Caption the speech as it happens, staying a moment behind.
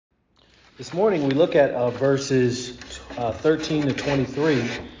This morning we look at verses 13 to 23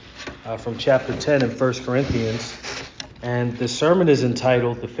 from chapter 10 in 1 Corinthians. And the sermon is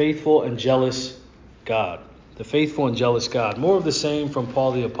entitled, The Faithful and Jealous God. The Faithful and Jealous God. More of the same from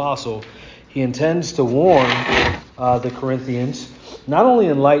Paul the Apostle. He intends to warn the Corinthians, not only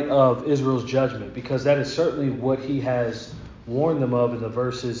in light of Israel's judgment, because that is certainly what he has warned them of in the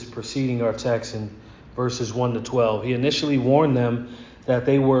verses preceding our text in verses 1 to 12. He initially warned them that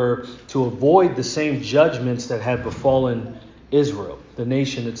they were to avoid the same judgments that had befallen Israel, the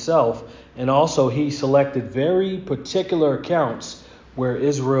nation itself. And also he selected very particular accounts where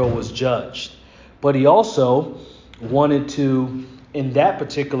Israel was judged. But he also wanted to, in that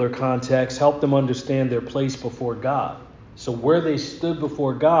particular context, help them understand their place before God. So where they stood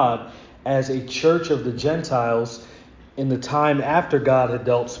before God as a church of the Gentiles in the time after God had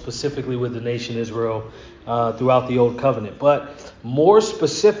dealt specifically with the nation Israel throughout the Old Covenant. But more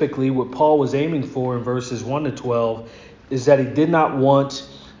specifically, what Paul was aiming for in verses 1 to 12 is that he did not want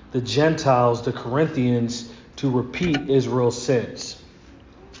the Gentiles, the Corinthians, to repeat Israel's sins.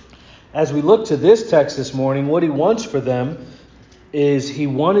 As we look to this text this morning, what he wants for them is he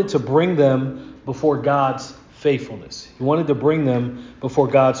wanted to bring them before God's faithfulness. He wanted to bring them before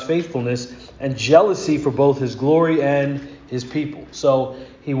God's faithfulness and jealousy for both his glory and his people. So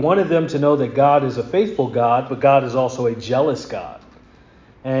he wanted them to know that God is a faithful God, but God is also a jealous God.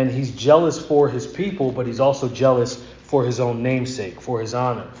 And he's jealous for his people, but he's also jealous for his own namesake, for his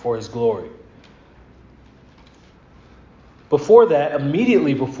honor, for his glory. Before that,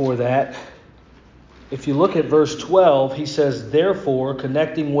 immediately before that, if you look at verse 12, he says, therefore,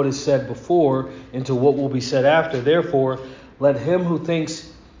 connecting what is said before into what will be said after, therefore, let him who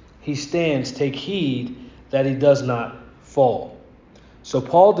thinks he stands take heed that he does not fall. So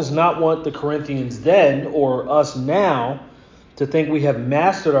Paul does not want the Corinthians then, or us now, to think we have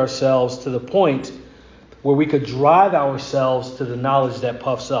mastered ourselves to the point where we could drive ourselves to the knowledge that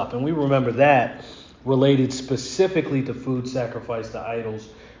puffs up. And we remember that related specifically to food sacrificed to idols,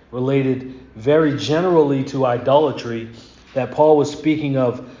 related very generally to idolatry, that Paul was speaking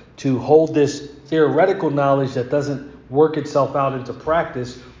of to hold this theoretical knowledge that doesn't work itself out into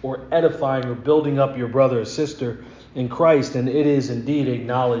practice or edifying or building up your brother or sister in Christ. And it is indeed a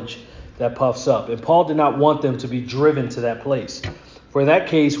knowledge that puffs up. And Paul did not want them to be driven to that place. For in that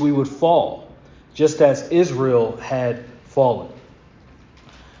case, we would fall, just as Israel had fallen.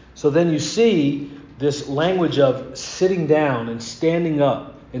 So then you see this language of sitting down and standing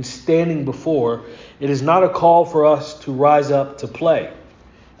up and standing before. It is not a call for us to rise up to play,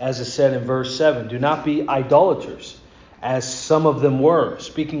 as is said in verse 7. Do not be idolaters, as some of them were.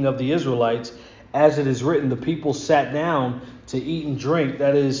 Speaking of the Israelites, as it is written, the people sat down to eat and drink.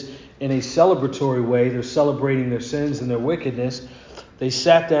 That is, in a celebratory way. They're celebrating their sins and their wickedness. They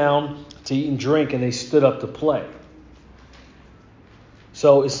sat down to eat and drink, and they stood up to play.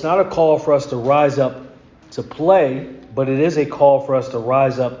 So it's not a call for us to rise up to play, but it is a call for us to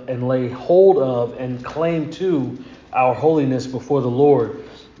rise up and lay hold of and claim to our holiness before the Lord,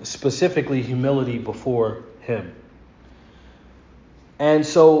 specifically humility before him. And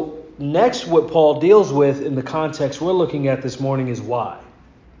so next, what Paul deals with in the context we're looking at this morning is why.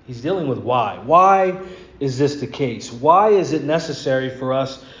 He's dealing with why. Why is this the case? Why is it necessary for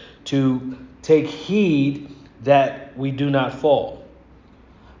us to take heed that we do not fall?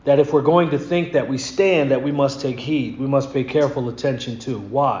 That if we're going to think that we stand, that we must take heed. We must pay careful attention to.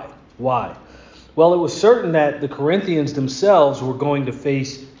 Why? Why? Well, it was certain that the Corinthians themselves were going to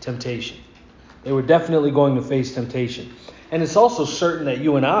face temptation. They were definitely going to face temptation. And it's also certain that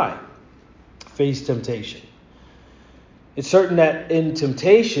you and I face temptation. It's certain that in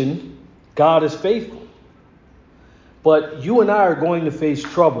temptation, God is faithful. But you and I are going to face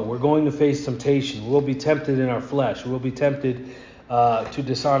trouble. We're going to face temptation. We'll be tempted in our flesh. We'll be tempted to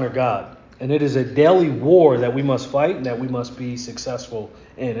dishonor God. And it is a daily war that we must fight and that we must be successful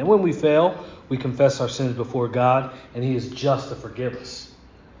in. And when we fail, we confess our sins before God, and he is just to forgive us.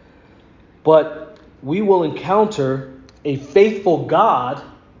 But we will encounter a faithful God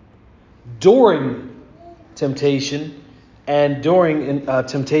during temptation and during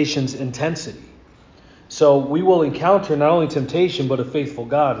temptation's intensity. So we will encounter not only temptation, but a faithful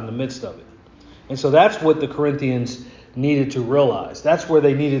God in the midst of it. And so that's what the Corinthians needed to realize. That's where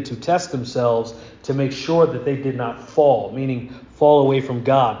they needed to test themselves to make sure that they did not fall, meaning fall away from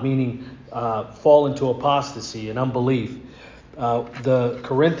God, meaning fall into apostasy and unbelief. The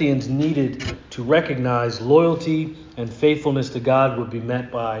Corinthians needed to recognize loyalty and faithfulness to God would be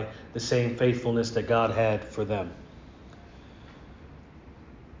met by the same faithfulness that God had for them.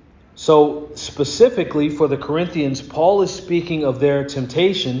 So specifically for the Corinthians, Paul is speaking of their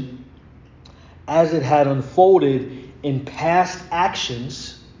temptation as it had unfolded in past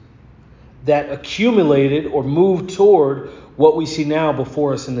actions that accumulated or moved toward what we see now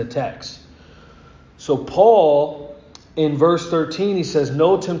before us in the text. So Paul, in verse 13, he says,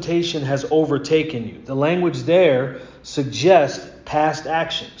 no temptation has overtaken you. The language there suggests past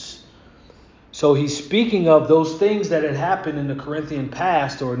actions. So he's speaking of those things that had happened in the Corinthian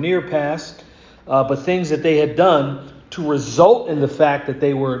past or near past, but things that they had done to result in the fact that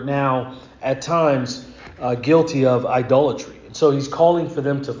they were now at times guilty of idolatry. And so he's calling for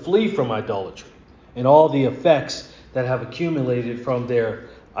them to flee from idolatry and all the effects that have accumulated from their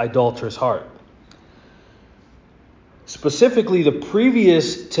idolatrous heart. Specifically, the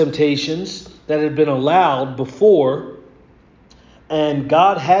previous temptations that had been allowed before, and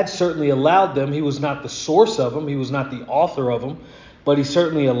God had certainly allowed them. He was not the source of them. He was not the author of them, but he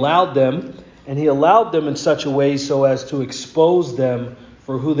certainly allowed them, and he allowed them in such a way so as to expose them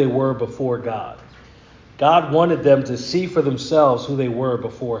for who they were before God. God wanted them to see for themselves who they were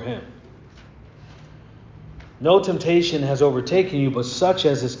before him. No temptation has overtaken you, but such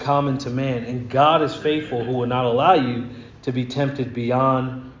as is common to man. And God is faithful, who will not allow you to be tempted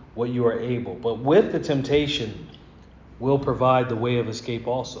beyond what you are able. But with the temptation will provide the way of escape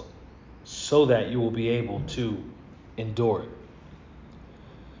also, so that you will be able to endure it.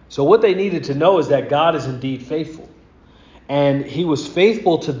 So what they needed to know is that God is indeed faithful. And he was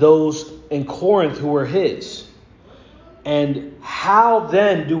faithful to those in Corinth who were his. And how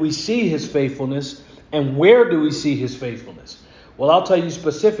then do we see his faithfulness? And where do we see his faithfulness? Well, I'll tell you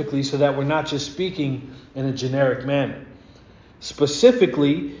specifically so that we're not just speaking in a generic manner.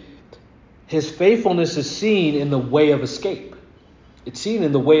 Specifically, his faithfulness is seen in the way of escape. It's seen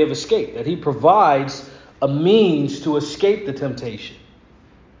in the way of escape, that he provides a means to escape the temptation.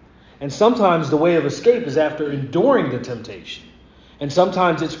 And sometimes the way of escape is after enduring the temptation. And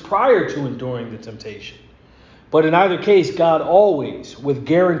sometimes it's prior to enduring the temptation. But in either case, God always, with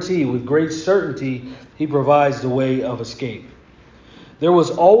guarantee, with great certainty, he provides the way of escape. There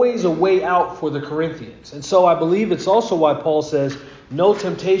was always a way out for the Corinthians. And so I believe it's also why Paul says, no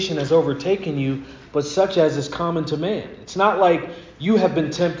temptation has overtaken you, but such as is common to man. It's not like you have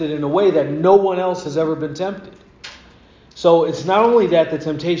been tempted in a way that no one else has ever been tempted. So it's not only that the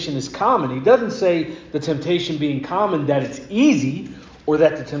temptation is common. He doesn't say the temptation being common that it's easy, or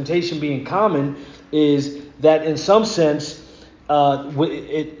that the temptation being common is that in some sense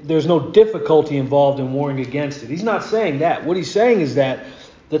there's no difficulty involved in warring against it. He's not saying that. What he's saying is that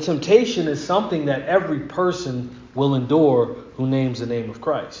the temptation is something that every person will endure who names the name of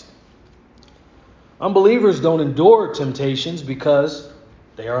Christ. Unbelievers don't endure temptations because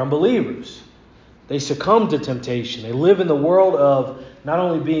they are unbelievers. They succumb to temptation. They live in the world of not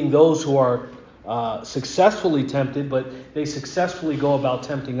only being those who are successfully tempted, but they successfully go about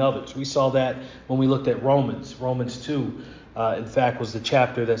tempting others. We saw that when we looked at Romans. Romans 2, in fact, was the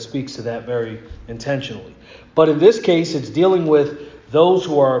chapter that speaks to that very intentionally. But in this case, it's dealing with those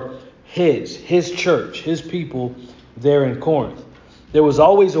who are his church, his people there in Corinth. There was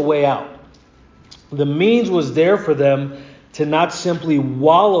always a way out. The means was there for them to not simply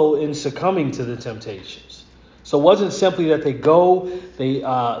wallow in succumbing to the temptations. So it wasn't simply that they go, they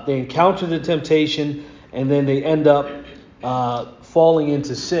encounter the temptation, and then they end up falling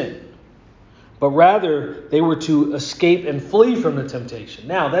into sin. But rather, they were to escape and flee from the temptation.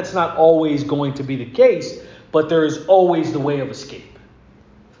 Now, that's not always going to be the case, but there is always the way of escape.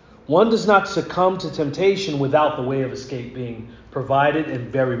 One does not succumb to temptation without the way of escape being provided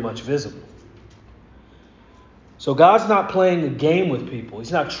and very much visible. So God's not playing a game with people.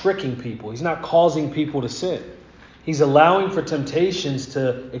 He's not tricking people. He's not causing people to sin. He's allowing for temptations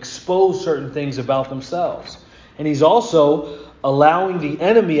to expose certain things about themselves. And he's also allowing the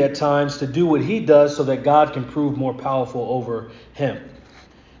enemy at times to do what he does so that God can prove more powerful over him.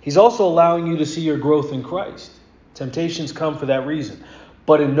 He's also allowing you to see your growth in Christ. Temptations come for that reason.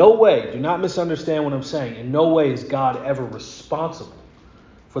 But in no way, do not misunderstand what I'm saying, in no way is God ever responsible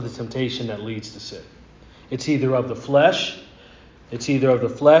for the temptation that leads to sin. It's either of the flesh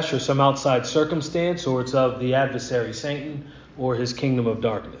or some outside circumstance, or it's of the adversary, Satan, or his kingdom of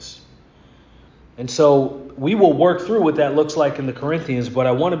darkness. And so we will work through what that looks like in the Corinthians, but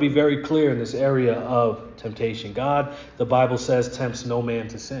I want to be very clear in this area of temptation. God, the Bible says, tempts no man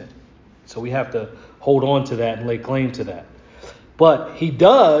to sin. So we have to hold on to that and lay claim to that. But he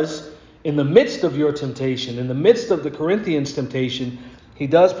does, in the midst of your temptation, in the midst of the Corinthians' temptation, he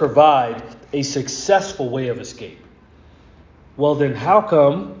does provide a successful way of escape. Well, then how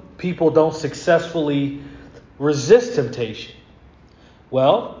come people don't successfully resist temptation?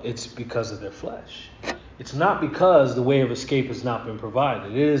 Well, it's because of their flesh. It's not because the way of escape has not been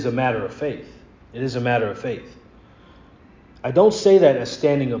provided. It is a matter of faith. It is a matter of faith. I don't say that as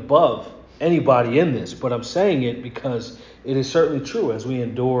standing above anybody in this, but I'm saying it because it is certainly true as we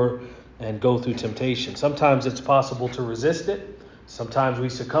endure and go through temptation. Sometimes it's possible to resist it. Sometimes we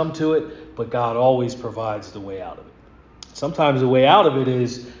succumb to it, but God always provides the way out of it. Sometimes the way out of it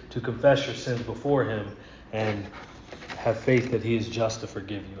is to confess your sins before him and have faith that he is just to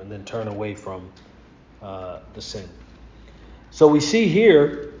forgive you, and then turn away from the sin. So we see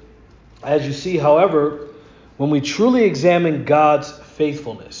here, as you see, however, when we truly examine God's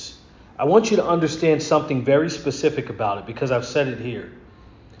faithfulness, I want you to understand something very specific about it, because I've said it here.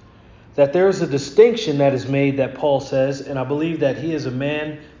 That there is a distinction that is made that Paul says, and I believe that he is a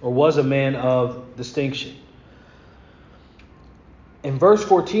man, or was a man of distinction. In verse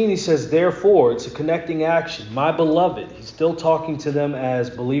 14, he says, therefore, it's a connecting action. My beloved, he's still talking to them as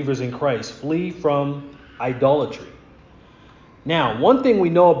believers in Christ. Flee from idolatry. Now, one thing we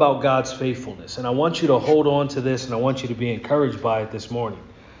know about God's faithfulness, and I want you to hold on to this, and I want you to be encouraged by it this morning.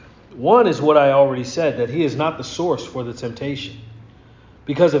 One is what I already said, that he is not the source for the temptation.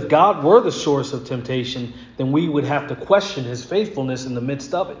 Because if God were the source of temptation, then we would have to question his faithfulness in the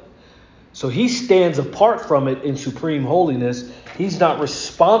midst of it. So he stands apart from it in supreme holiness. He's not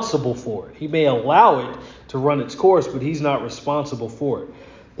responsible for it. He may allow it to run its course, but he's not responsible for it.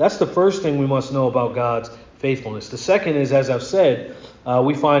 That's the first thing we must know about God's faithfulness. The second is, as I've said,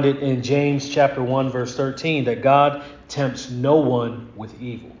 we find it in James chapter 1, verse 13, that God tempts no one with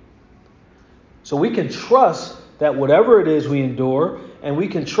evil. So we can trust that whatever it is we endure, and we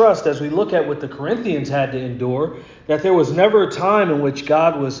can trust, as we look at what the Corinthians had to endure, that there was never a time in which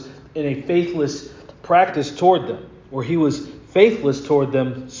God was in a faithless practice toward them, or he was faithless toward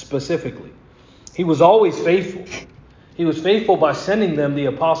them specifically. He was always faithful. He was faithful by sending them the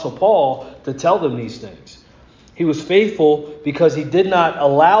Apostle Paul to tell them these things. He was faithful because he did not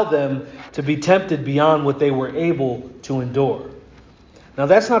allow them to be tempted beyond what they were able to endure. Now,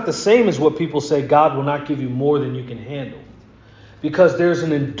 that's not the same as what people say, God will not give you more than you can handle. Because there's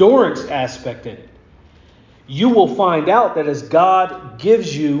an endurance aspect in it. You will find out that as God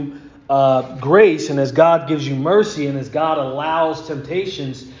gives you grace, and as God gives you mercy, and as God allows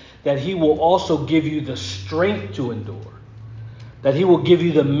temptations, that he will also give you the strength to endure. That he will give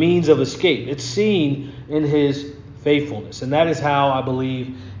you the means of escape. It's seen in his faithfulness. And that is how I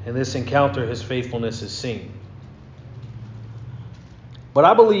believe in this encounter his faithfulness is seen. But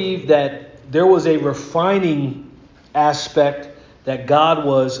I believe that there was a refining aspect that God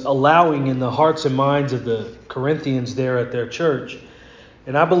was allowing in the hearts and minds of the Corinthians there at their church.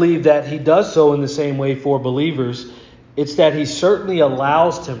 And I believe that he does so in the same way for believers. It's that he certainly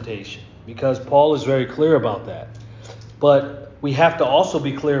allows temptation, because Paul is very clear about that. But we have to also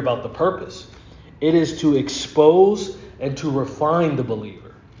be clear about the purpose. It is to expose and to refine the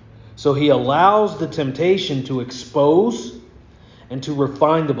believer. So he allows the temptation to expose and to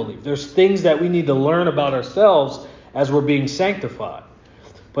refine the believer. There's things that we need to learn about ourselves as we're being sanctified.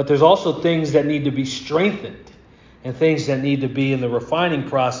 But there's also things that need to be strengthened, and things that need to be in the refining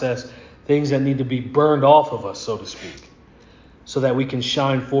process, things that need to be burned off of us, so to speak, so that we can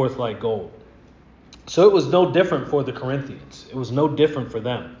shine forth like gold. So it was no different for the Corinthians. It was no different for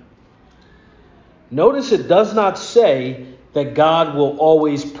them. Notice it does not say that God will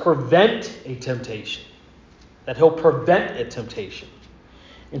always prevent a temptation, that he'll prevent a temptation.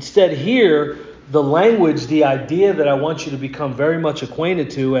 Instead, here, the language, the idea that I want you to become very much acquainted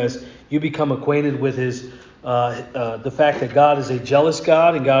to as you become acquainted with his, the fact that God is a jealous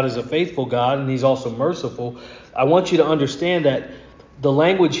God and God is a faithful God and he's also merciful. I want you to understand that the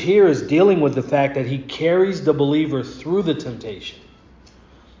language here is dealing with the fact that he carries the believer through the temptation.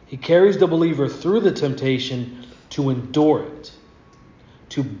 He carries the believer through the temptation to endure it,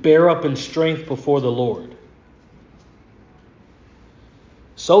 to bear up in strength before the Lord.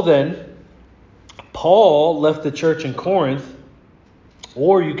 So then, Paul left the church in Corinth,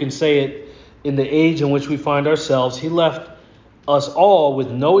 or you can say it in the age in which we find ourselves, he left us all with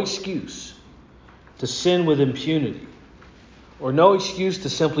no excuse to sin with impunity, or no excuse to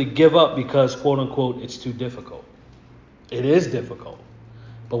simply give up because, quote unquote, it's too difficult. It is difficult,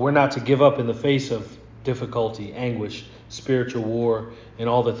 but we're not to give up in the face of difficulty, anguish, spiritual war, and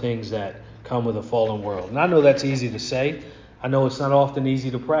all the things that come with a fallen world. And I know that's easy to say. I know it's not often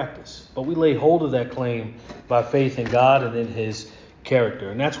easy to practice, but we lay hold of that claim by faith in God and in his character.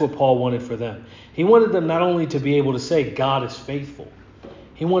 And that's what Paul wanted for them. He wanted them not only to be able to say God is faithful,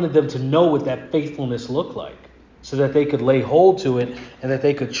 he wanted them to know what that faithfulness looked like so that they could lay hold to it and that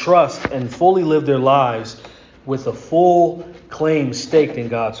they could trust and fully live their lives with a full claim staked in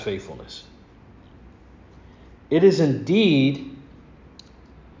God's faithfulness. It is indeed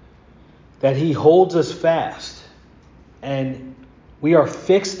that he holds us fast and we are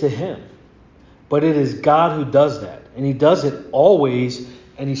fixed to him. But it is God who does that. And he does it always,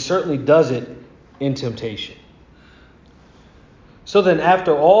 and he certainly does it in temptation. So then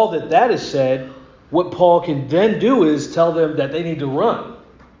after all that is said, what Paul can then do is tell them that they need to run.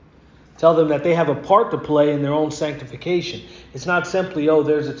 Tell them that they have a part to play in their own sanctification. It's not simply,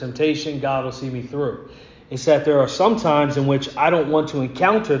 there's a temptation, God will see me through. It's that there are some times in which I don't want to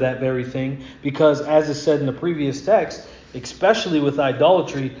encounter that very thing because, as is said in the previous text, especially with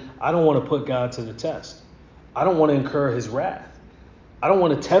idolatry, I don't want to put God to the test. I don't want to incur his wrath. I don't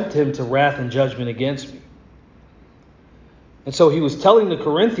want to tempt him to wrath and judgment against me. And so he was telling the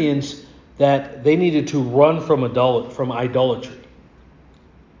Corinthians that they needed to run from idolatry.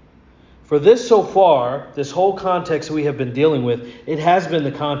 For this so far, this whole context we have been dealing with, it has been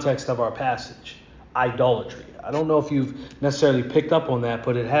the context of our passage, idolatry. I don't know if you've necessarily picked up on that,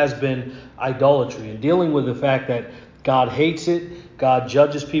 but it has been idolatry and dealing with the fact that God hates it, God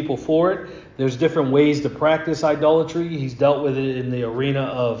judges people for it. There's different ways to practice idolatry. He's dealt with it in the arena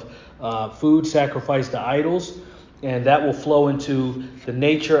of food sacrificed to idols, and that will flow into the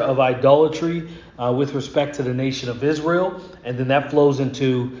nature of idolatry with respect to the nation of Israel, and then that flows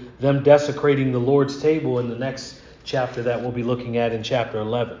into them desecrating the Lord's table in the next chapter that we'll be looking at in chapter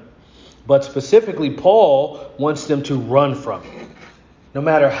 11. But specifically, Paul wants them to run from it. No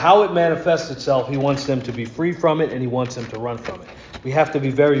matter how it manifests itself, he wants them to be free from it, and he wants them to run from it. We have to be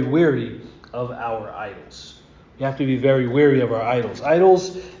very weary of our idols. We have to be very weary of our idols.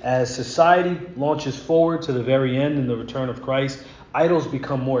 Idols, as society launches forward to the very end in the return of Christ, idols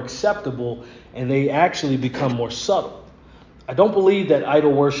become more acceptable, and they actually become more subtle. I don't believe that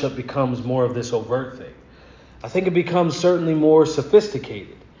idol worship becomes more of this overt thing. I think it becomes certainly more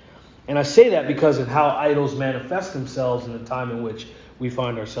sophisticated. And I say that because of how idols manifest themselves in the time in which we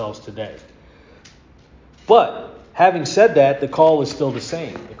find ourselves today. But having said that, the call is still the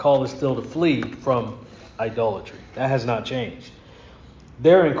same. The call is still to flee from idolatry. That has not changed.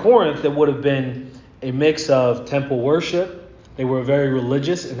 There in Corinth, there would have been a mix of temple worship. They were a very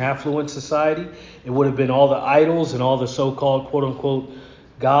religious and affluent society. It would have been all the idols and all the so-called quote-unquote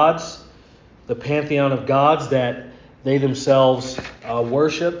gods, the pantheon of gods that they themselves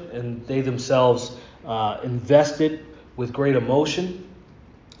worship and they themselves invested with great emotion,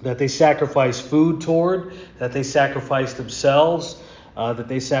 that they sacrificed food toward, that they sacrificed themselves, that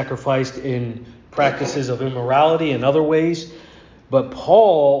they sacrificed in practices of immorality and other ways. But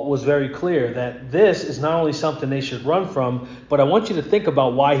Paul was very clear that this is not only something they should run from, but I want you to think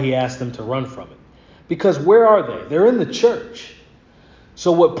about why he asked them to run from it. Because where are they? They're in the church.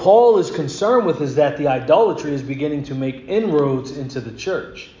 So what Paul is concerned with is that the idolatry is beginning to make inroads into the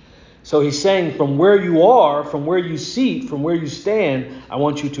church. So he's saying from where you are, from where you seat, from where you stand, I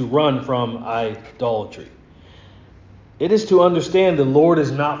want you to run from idolatry. It is to understand the Lord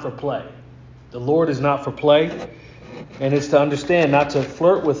is not for play. The Lord is not for play. And it's to understand not to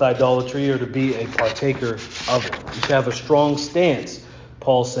flirt with idolatry or to be a partaker of it. You should have a strong stance,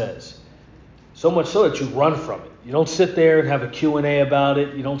 Paul says. So much so that you run from it. You don't sit there and have a Q&A about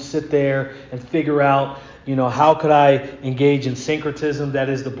it. You don't sit there and figure out, how could I engage in syncretism, that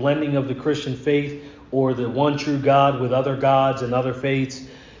is the blending of the Christian faith or the one true God with other gods and other faiths.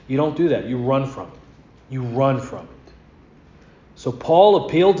 You don't do that. You run from it. You run from it. So Paul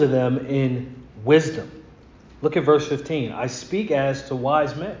appealed to them in wisdom. Look at verse 15. I speak as to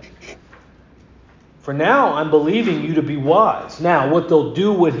wise men. For now I'm believing you to be wise. Now what they'll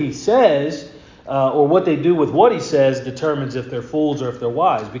do what he says, or what they do with what he says, determines if they're fools or if they're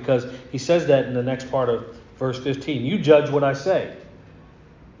wise. Because he says that in the next part of verse 15. You judge what I say.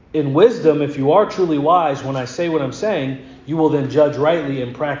 In wisdom, if you are truly wise, when I say what I'm saying, you will then judge rightly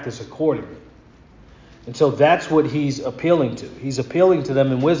and practice accordingly. And so that's what he's appealing to. He's appealing to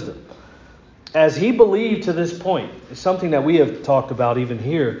them in wisdom. As he believed to this point, it's something that we have talked about even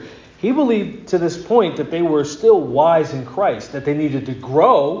here. He believed to this point that they were still wise in Christ, that they needed to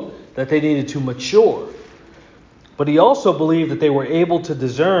grow, that they needed to mature. But he also believed that they were able to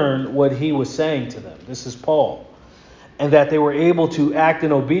discern what he was saying to them. This is Paul. And that they were able to act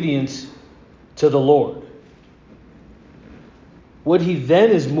in obedience to the Lord. What he then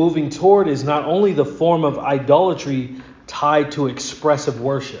is moving toward is not only the form of idolatry tied to expressive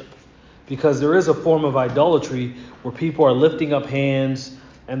worship. Because there is a form of idolatry where people are lifting up hands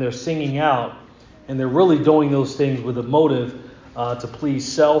and they're singing out, and they're really doing those things with a motive to please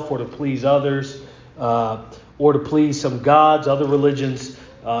self or to please others, or to please some gods. Other religions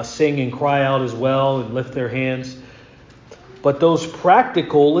sing and cry out as well and lift their hands. But those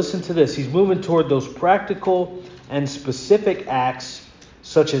practical, listen to this, he's moving toward those practical and specific acts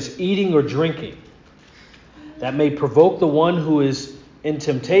such as eating or drinking, that may provoke the one who is in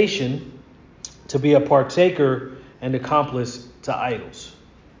temptation to be a partaker and accomplice to idols.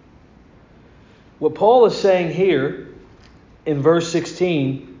 What Paul is saying here in verse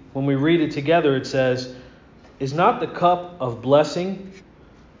 16, when we read it together, it says, "Is not the cup of blessing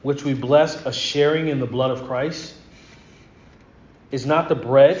which we bless a sharing in the blood of Christ? Is not the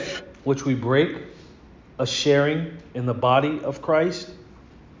bread which we break a sharing in the body of Christ?"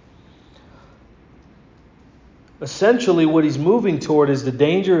 Essentially, what he's moving toward is the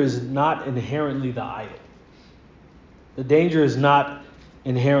danger is not inherently the idol. The danger is not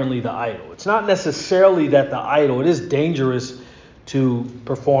inherently the idol. It's not necessarily that the idol, it is dangerous to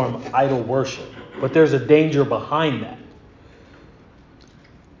perform idol worship, but there's a danger behind that.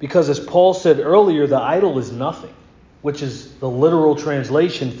 Because as Paul said earlier, the idol is nothing, which is the literal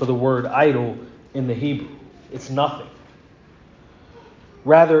translation for the word idol in the Hebrew. It's nothing.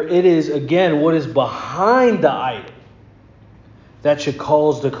 Rather, it is, again, what is behind the idol that should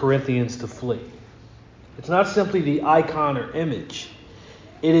cause the Corinthians to flee. It's not simply the icon or image.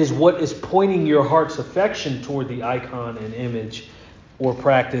 It is what is pointing your heart's affection toward the icon and image or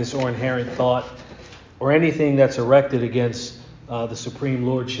practice or inherent thought or anything that's erected against the supreme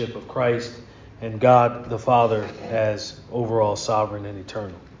lordship of Christ and God the Father as overall sovereign and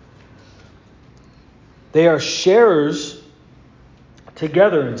eternal. They are sharers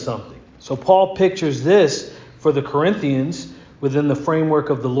together in something. So Paul pictures this for the Corinthians within the framework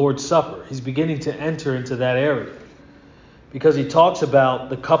of the Lord's Supper. He's beginning to enter into that area because he talks about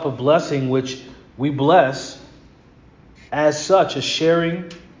the cup of blessing which we bless as such, a sharing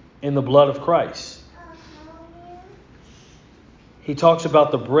in the blood of Christ. He talks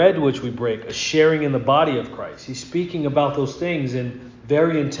about the bread which we break, a sharing in the body of Christ. He's speaking about those things in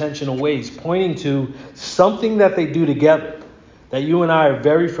very intentional ways, pointing to something that they do together that you and I are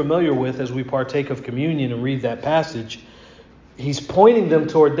very familiar with as we partake of communion and read that passage. He's pointing them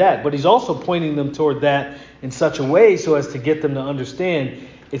toward that, but he's also pointing them toward that in such a way so as to get them to understand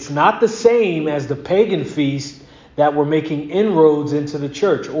it's not the same as the pagan feast that were making inroads into the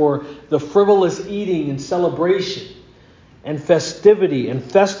church, or the frivolous eating and celebration and festivity and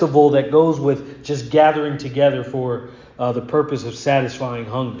festival that goes with just gathering together for the purpose of satisfying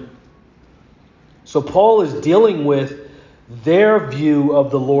hunger. So Paul is dealing with their view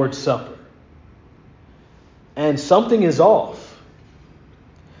of the Lord's Supper. And something is off.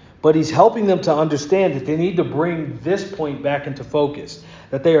 But he's helping them to understand that they need to bring this point back into focus,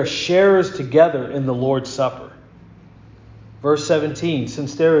 that they are sharers together in the Lord's Supper. Verse 17,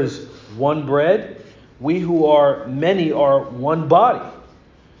 "Since there is one bread, we who are many are one body,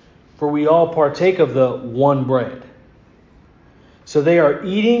 for we all partake of the one bread." So they are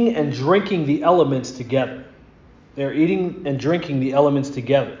eating and drinking the elements together. They are eating and drinking the elements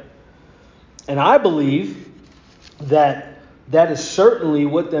together. And I believe that is certainly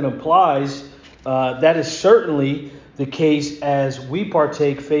what then applies. That is certainly the case as we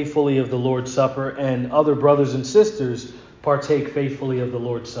partake faithfully of the Lord's Supper and other brothers and sisters partake faithfully of the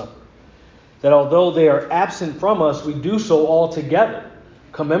Lord's Supper. That although they are absent from us, we do so all together,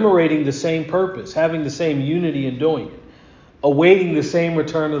 commemorating the same purpose, having the same unity in doing it, awaiting the same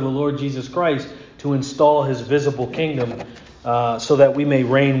return of the Lord Jesus Christ to install his visible kingdom so that we may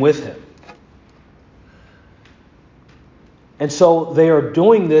reign with him. And so they are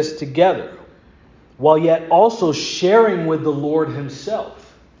doing this together, while yet also sharing with the Lord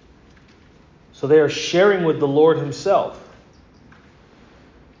himself. So they are sharing with the Lord himself.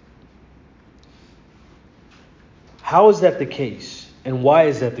 How is that the case? And why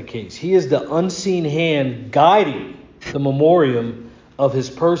is that the case? He is the unseen hand guiding the memoriam of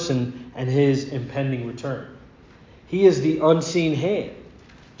his person and his impending return. He is the unseen hand.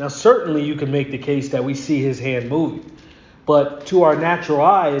 Now, certainly you can make the case that we see his hand moving, but to our natural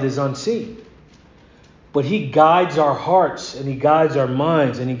eye, it is unseen. But he guides our hearts, and he guides our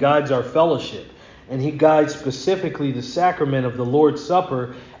minds, and he guides our fellowship, and he guides specifically the sacrament of the Lord's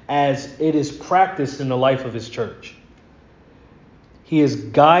Supper as it is practiced in the life of his church. He is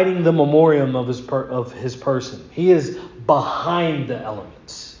guiding the memoriam of his person. He is behind the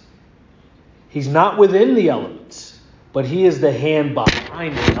elements. He's not within the elements, but he is the hand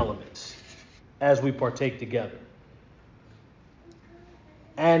behind the elements as we partake together.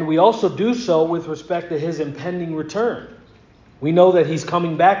 And we also do so with respect to his impending return. We know that he's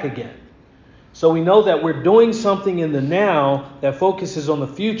coming back again. So we know that we're doing something in the now that focuses on the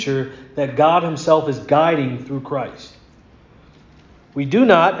future that God himself is guiding through Christ. We do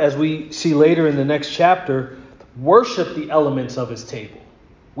not, as we see later in the next chapter, worship the elements of his table.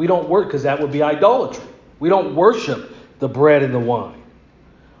 We don't work because that would be idolatry. We don't worship the bread and the wine.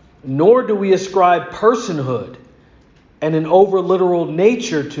 Nor do we ascribe personhood and an over-literal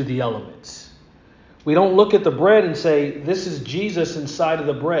nature to the elements. We don't look at the bread and say, this is Jesus inside of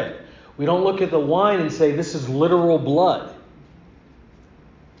the bread. We don't look at the wine and say, this is literal blood.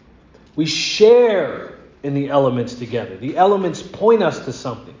 We share in the elements together. The elements point us to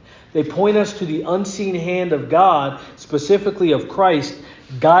something. They point us to the unseen hand of God, specifically of Christ,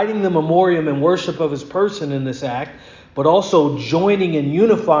 guiding the memoriam and worship of his person in this act, but also joining and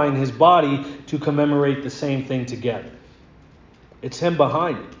unifying his body to commemorate the same thing together. It's him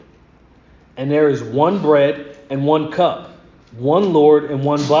behind it. And there is one bread and one cup, one Lord and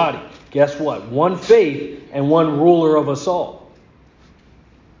one body. Guess what? One faith and one ruler of us all.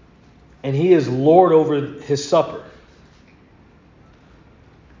 And he is Lord over his supper.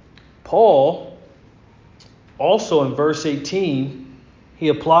 Paul, also in verse 18, he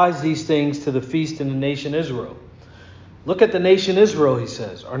applies these things to the feast in the nation Israel. Look at the nation Israel, he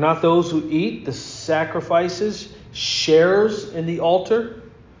says. Are not those who eat the sacrifices sharers in the altar?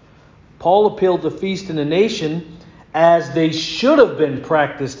 Paul appealed to feast in the nation as they should have been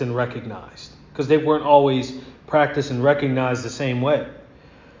practiced and recognized, because they weren't always practiced and recognized the same way.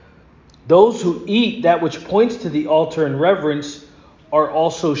 Those who eat that which points to the altar in reverence are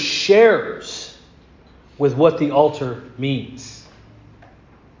also sharers with what the altar means.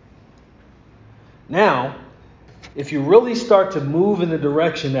 Now, if you really start to move in the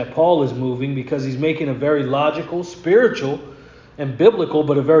direction that Paul is moving, because he's making a very logical, spiritual, and biblical,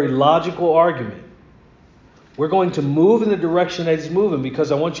 but a very logical argument, we're going to move in the direction that he's moving,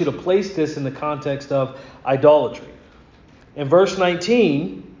 because I want you to place this in the context of idolatry. In verse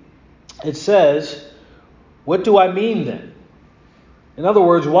 19, it says, what do I mean then? In other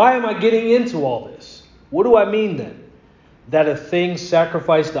words, why am I getting into all this? What do I mean then? That a thing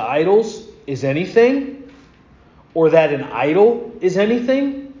sacrificed to idols is anything? Or that an idol is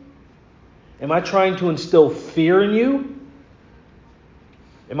anything? Am I trying to instill fear in you?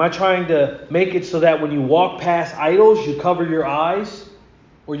 Am I trying to make it so that when you walk past idols, you cover your eyes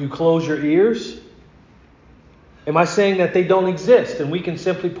or you close your ears? Am I saying that they don't exist and we can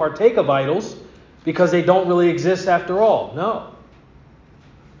simply partake of idols because they don't really exist after all? No.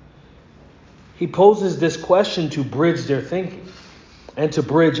 He poses this question to bridge their thinking and to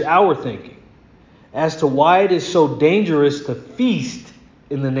bridge our thinking as to why it is so dangerous to feast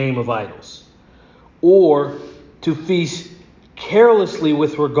in the name of idols, or to feast carelessly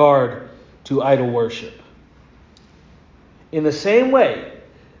with regard to idol worship. In the same way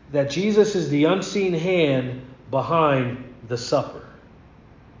that Jesus is the unseen hand behind the supper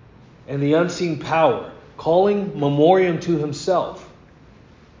and the unseen power, calling memoriam to himself,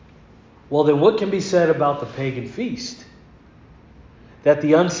 well then what can be said about the pagan feast? That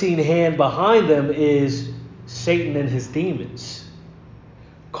the unseen hand behind them is Satan and his demons,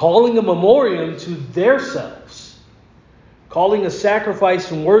 calling a memoriam to their selves, calling a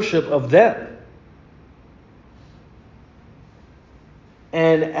sacrifice and worship of them.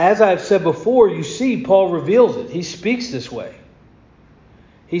 And as I've said before, you see Paul reveals it. He speaks this way.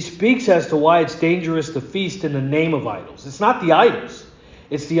 He speaks as to why it's dangerous to feast in the name of idols. It's not the idols.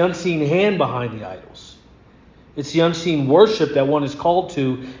 It's the unseen hand behind the idols. It's the unseen worship that one is called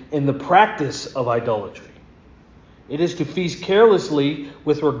to in the practice of idolatry. It is to feast carelessly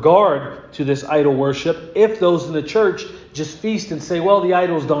with regard to this idol worship if those in the church just feast and say, well, the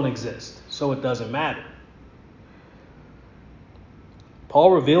idols don't exist, so it doesn't matter.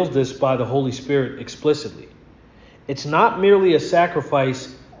 Paul reveals this by the Holy Spirit explicitly. It's not merely a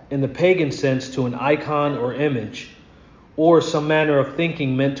sacrifice in the pagan sense to an icon or image, or some manner of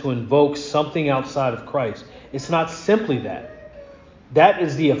thinking meant to invoke something outside of Christ. It's not simply that. That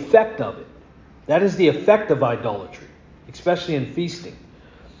is the effect of it. That is the effect of idolatry, especially in feasting.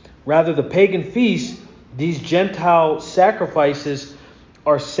 Rather, the pagan feasts, these Gentile sacrifices,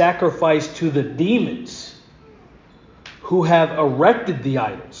 are sacrificed to the demons who have erected the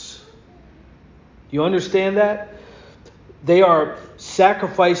idols. You understand that? They are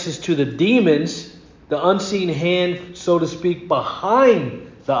sacrifices to the demons, the unseen hand, so to speak, behind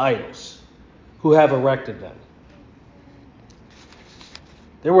the idols who have erected them.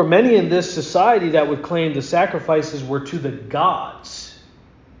 There were many in this society that would claim the sacrifices were to the gods,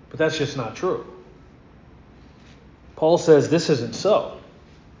 but that's just not true. Paul says this isn't so.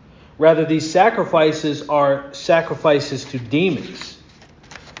 Rather, these sacrifices are sacrifices to demons.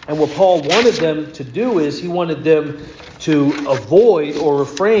 And what Paul wanted them to do is he wanted them to avoid or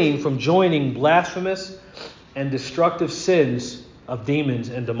refrain from joining blasphemous and destructive sins of demons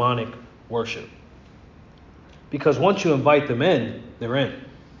and demonic worship. Because once you invite them in, they're in.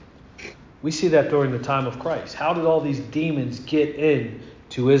 We see that during the time of Christ. How did all these demons get in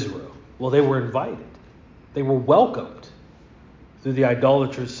to Israel? Well, they were invited. They were welcomed through the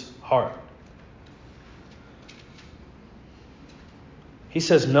idolatrous heart. He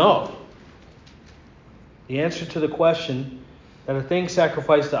says no. The answer to the question that a thing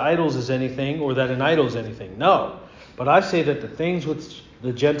sacrificed to idols is anything, or that an idol is anything. No. But I say that the things which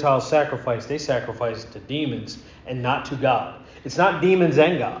the Gentiles sacrifice, they sacrifice to demons and not to God. It's not demons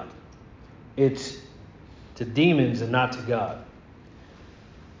and God. It's to demons and not to God.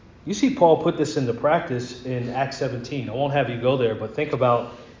 You see Paul put this into practice in Acts 17. I won't have you go there, but think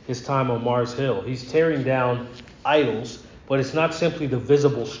about his time on Mars Hill. He's tearing down idols, but it's not simply the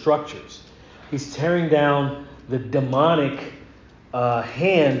visible structures. He's tearing down the demonic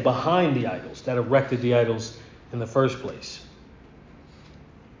hand behind the idols that erected the idols in the first place.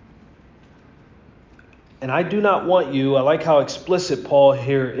 And I do not want you, I like how explicit Paul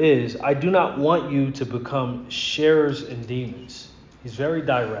here is, I do not want you to become sharers in demons. He's very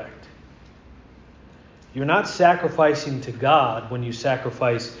direct. You're not sacrificing to God when you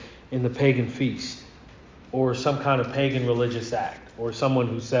sacrifice in the pagan feast or some kind of pagan religious act, or someone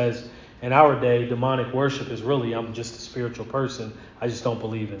who says, in our day, demonic worship is really, I'm just a spiritual person, I just don't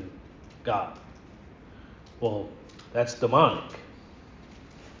believe in God. Well, that's demonic.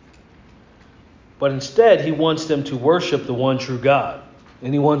 But instead, he wants them to worship the one true God.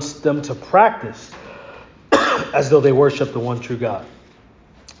 And he wants them to practice as though they worship the one true God.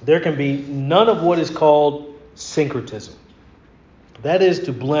 There can be none of what is called syncretism. That is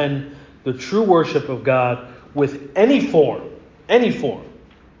to blend the true worship of God with any form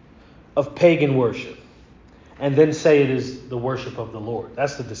of pagan worship, and then say it is the worship of the Lord.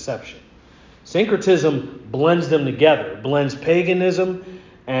 That's the deception. Syncretism blends them together. It blends paganism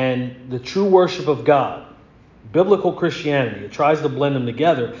and the true worship of God. Biblical Christianity. It tries to blend them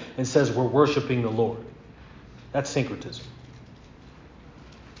together and says we're worshiping the Lord. That's syncretism.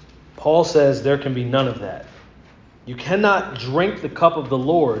 Paul says there can be none of that. You cannot drink the cup of the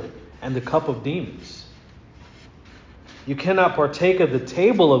Lord and the cup of demons. You cannot partake of the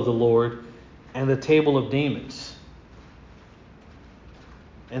table of the Lord and the table of demons.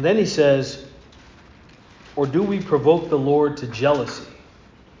 And then he says, or do we provoke the Lord to jealousy?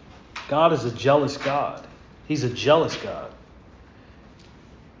 God is a jealous God. He's a jealous God.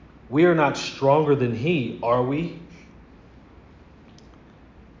 We are not stronger than he, are we?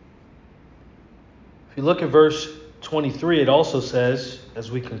 If you look at verse 23, it also says, as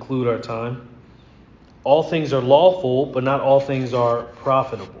we conclude our time, all things are lawful, but not all things are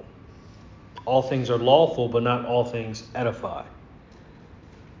profitable. All things are lawful, but not all things edify.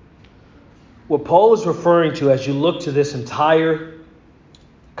 What Paul is referring to as you look to this entire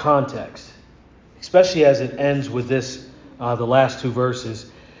context, especially as it ends with this, the last two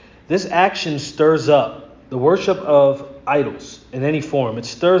verses, this action stirs up the worship of idols in any form. It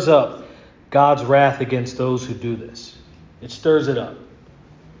stirs up God's wrath against those who do this. It stirs it up.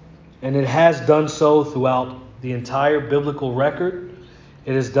 And it has done so throughout the entire biblical record.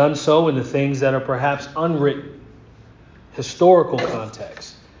 It has done so in the things that are perhaps unwritten, historical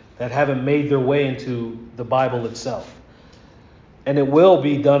contexts that haven't made their way into the Bible itself. And it will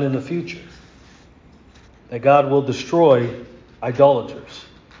be done in the future. That God will destroy idolaters.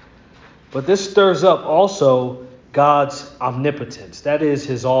 But this stirs up also God's omnipotence. That is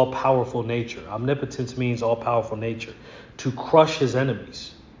his all-powerful nature. Omnipotence means all-powerful nature. To crush his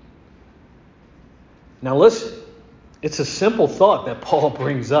enemies. Now listen, it's a simple thought that Paul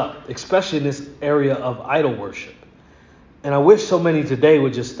brings up, especially in this area of idol worship. And I wish so many today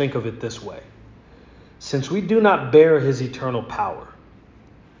would just think of it this way. Since we do not bear his eternal power,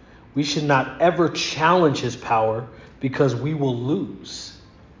 we should not ever challenge his power because we will lose.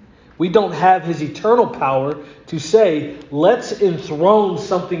 We don't have his eternal power to say, let's enthrone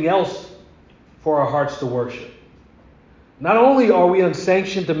something else for our hearts to worship. Not only are we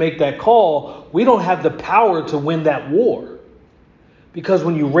unsanctioned to make that call, we don't have the power to win that war. Because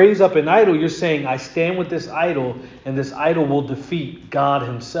when you raise up an idol, you're saying, I stand with this idol, and this idol will defeat God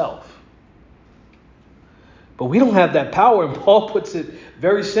himself. But we don't have that power, and Paul puts it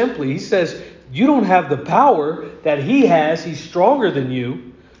very simply. He says, you don't have the power that he has. He's stronger than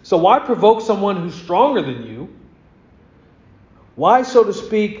you. So why provoke someone who's stronger than you? Why, so to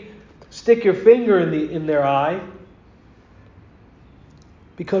speak, stick your finger in their eye?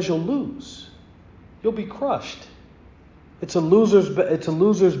 Because you'll lose. You'll be crushed. It's a loser's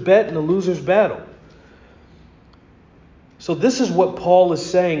bet and a loser's battle. So this is what Paul is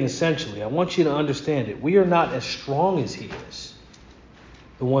saying essentially. I want you to understand it. We are not as strong as he is,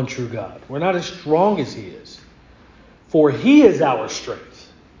 the one true God. We're not as strong as he is. For he is our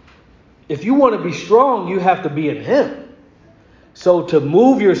strength. If you want to be strong, you have to be in him. So to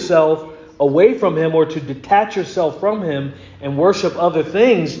move yourself away from him or to detach yourself from him and worship other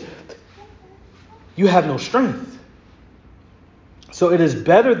things, you have no strength. So it is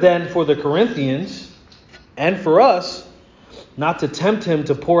better then for the Corinthians and for us not to tempt him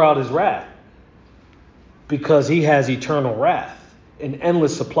to pour out his wrath, because he has eternal wrath, an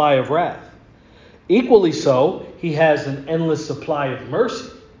endless supply of wrath. Equally so, he has an endless supply of mercy.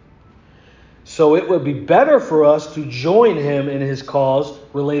 So it would be better for us to join him in his cause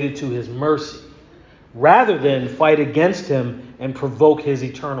related to his mercy, rather than fight against him and provoke his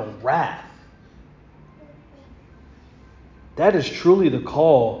eternal wrath. That is truly the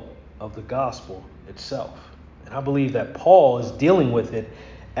call of the gospel itself. And I believe that Paul is dealing with it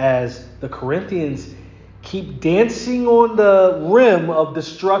as the Corinthians keep dancing on the rim of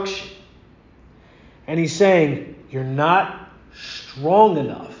destruction. And he's saying, you're not strong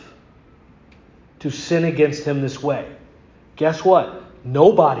enough to sin against him this way. Guess what?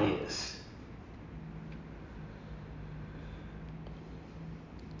 Nobody is.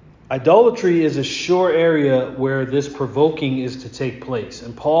 Idolatry is a sure area where this provoking is to take place.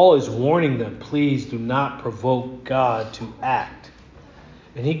 And Paul is warning them, please do not provoke God to act.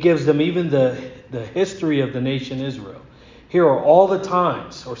 And he gives them even the history of the nation Israel. Here are all the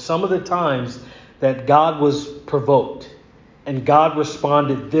times, or some of the times, that God was provoked. And God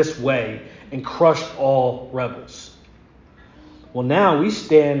responded this way and crushed all rebels. Well, now we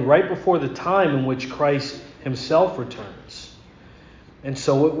stand right before the time in which Christ himself returns. And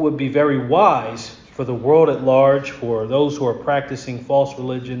so it would be very wise for the world at large, for those who are practicing false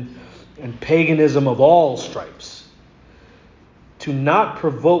religion and paganism of all stripes, to not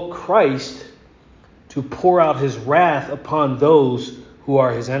provoke Christ to pour out his wrath upon those who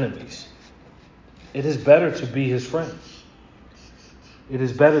are his enemies. It is better to be his friend. It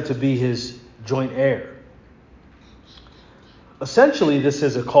is better to be his joint heir. Essentially, this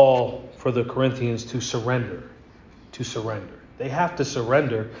is a call for the Corinthians to surrender. To surrender. They have to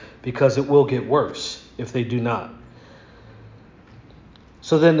surrender because it will get worse if they do not.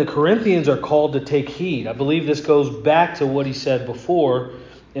 So then the Corinthians are called to take heed. I believe this goes back to what he said before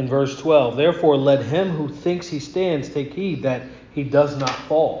in verse 12. Therefore, let him who thinks he stands take heed that he does not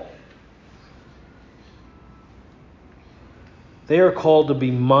fall. They are called to be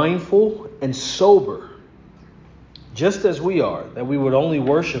mindful and sober, just as we are, that we would only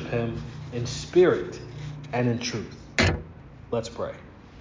worship him in spirit and in truth. Let's pray.